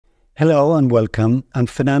Hello and welcome. I'm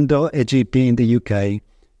Fernando, a GP in the UK.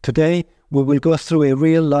 Today, we will go through a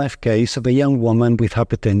real-life case of a young woman with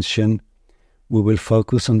hypertension. We will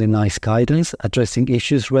focus on the NICE guidance, addressing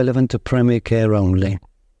issues relevant to primary care only.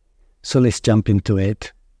 So let's jump into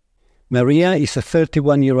it. Maria is a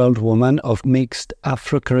 31-year-old woman of mixed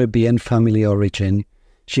Afro-Caribbean family origin.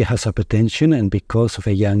 She has hypertension and because of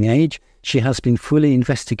a young age, she has been fully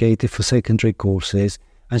investigated for secondary causes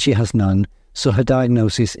and she has none, so her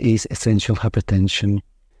diagnosis is essential hypertension.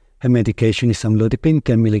 Her medication is amlodipine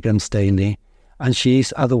 10 mg daily and she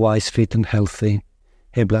is otherwise fit and healthy.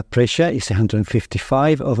 Her blood pressure is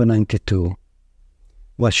 155/92.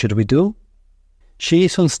 What should we do? She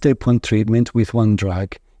is on step 1 treatment with one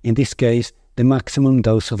drug, in this case the maximum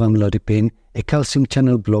dose of amlodipine, a calcium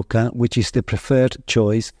channel blocker which is the preferred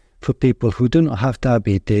choice for people who do not have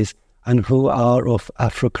diabetes and who are of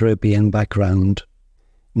Afro-Caribbean background.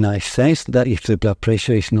 NICE says that if the blood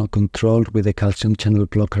pressure is not controlled with a calcium channel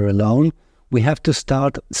blocker alone, we have to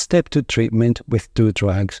start step 2 treatment with 2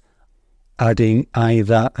 drugs, adding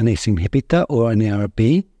either an ACE inhibitor or an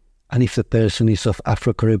ARB, and if the person is of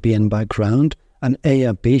Afro-Caribbean background, an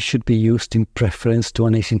ARB should be used in preference to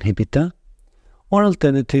an ACE inhibitor, or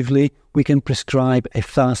alternatively, we can prescribe a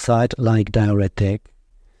thiazide-like diuretic.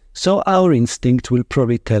 So our instinct will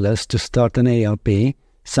probably tell us to start an ARB,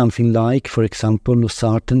 something like, for example,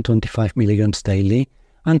 losartan 25 mg daily,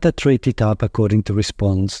 and titrate it up according to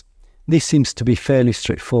response. This seems to be fairly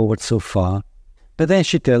straightforward so far. But then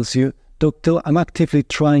she tells you, "Doctor, I'm actively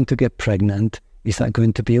trying to get pregnant. Is that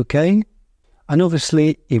going to be okay?" And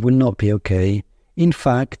obviously, it will not be okay. In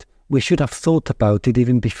fact, we should have thought about it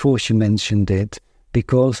even before she mentioned it,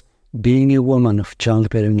 because being a woman of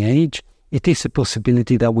childbearing age, it is a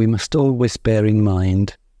possibility that we must always bear in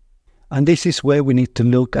mind. And this is where we need to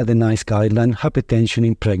look at the NICE guideline, Hypertension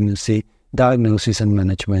in Pregnancy, Diagnosis and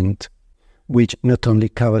Management, which not only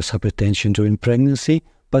covers hypertension during pregnancy,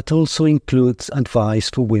 but also includes advice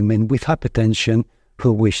for women with hypertension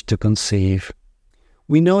who wish to conceive.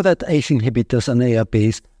 We know that ACE inhibitors and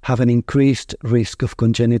ARBs have an increased risk of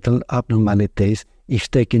congenital abnormalities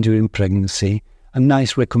if taken during pregnancy, and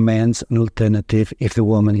NICE recommends an alternative if the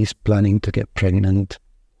woman is planning to get pregnant.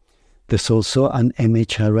 There's also an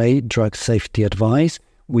MHRA drug safety advice,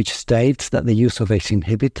 which states that the use of ACE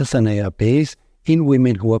inhibitors and ARBs in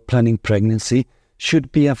women who are planning pregnancy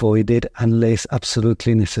should be avoided unless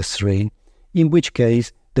absolutely necessary, in which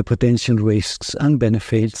case the potential risks and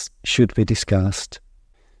benefits should be discussed.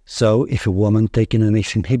 So, if a woman taking an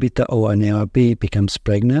ACE inhibitor or an ARB becomes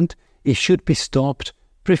pregnant, it should be stopped,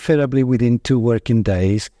 preferably within 2 working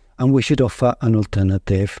days, and we should offer an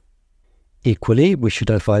alternative. Equally, we should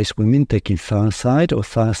advise women taking thiazide or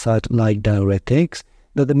thiazide-like diuretics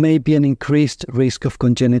that there may be an increased risk of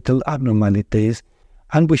congenital abnormalities,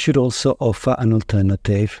 and we should also offer an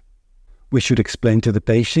alternative. We should explain to the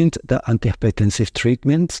patient that antihypertensive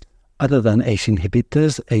treatments, other than ACE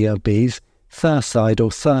inhibitors, ARBs, thiazide or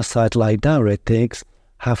thiazide-like diuretics,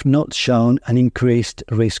 have not shown an increased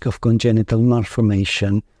risk of congenital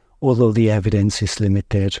malformation, although the evidence is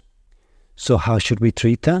limited. So how should we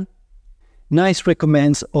treat her? NICE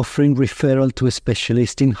recommends offering referral to a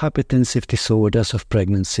specialist in hypertensive disorders of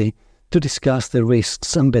pregnancy to discuss the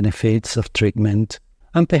risks and benefits of treatment,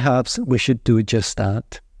 and perhaps we should do just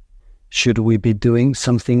that. Should we be doing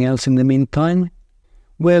something else in the meantime?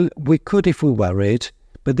 Well, we could if we worried,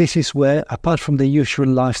 but this is where, apart from the usual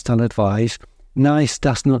lifestyle advice, NICE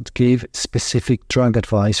does not give specific drug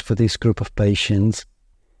advice for this group of patients.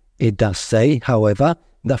 It does say, however,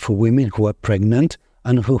 that for women who are pregnant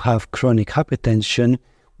and who have chronic hypertension,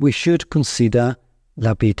 we should consider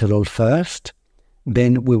labetalol first,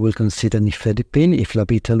 then we will consider nifedipine if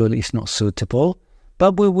labetalol is not suitable,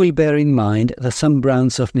 but we will bear in mind that some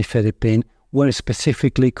brands of nifedipine were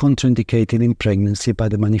specifically contraindicated in pregnancy by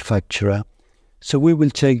the manufacturer, so we will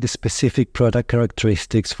check the specific product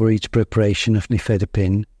characteristics for each preparation of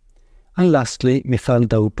nifedipine. And lastly,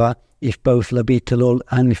 methyl-dopa if both labetalol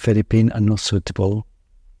and nifedipine are not suitable.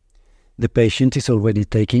 The patient is already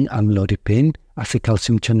taking amlodipine as a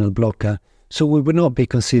calcium channel blocker, so we would not be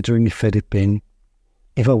considering nifedipine.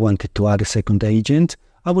 If I wanted to add a second agent,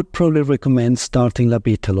 I would probably recommend starting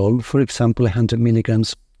labetalol, for example 100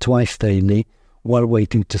 mg twice daily, while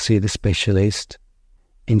waiting to see the specialist.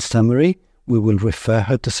 In summary, we will refer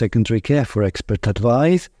her to secondary care for expert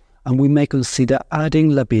advice, and we may consider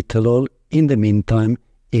adding labetalol in the meantime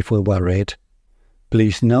if we're worried.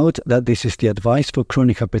 Please note that this is the advice for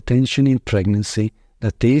chronic hypertension in pregnancy,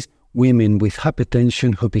 that is, women with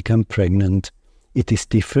hypertension who become pregnant. It is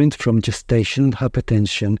different from gestational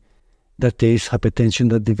hypertension, that is, hypertension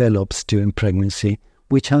that develops during pregnancy,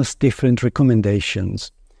 which has different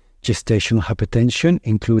recommendations. Gestational hypertension,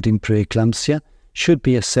 including preeclampsia, should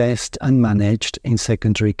be assessed and managed in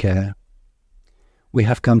secondary care. We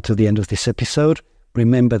have come to the end of this episode.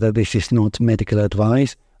 Remember that this is not medical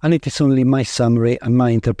advice, and it is only my summary and my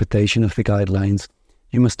interpretation of the guidelines.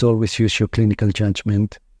 You must always use your clinical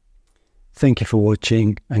judgment. Thank you for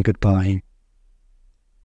watching, and goodbye.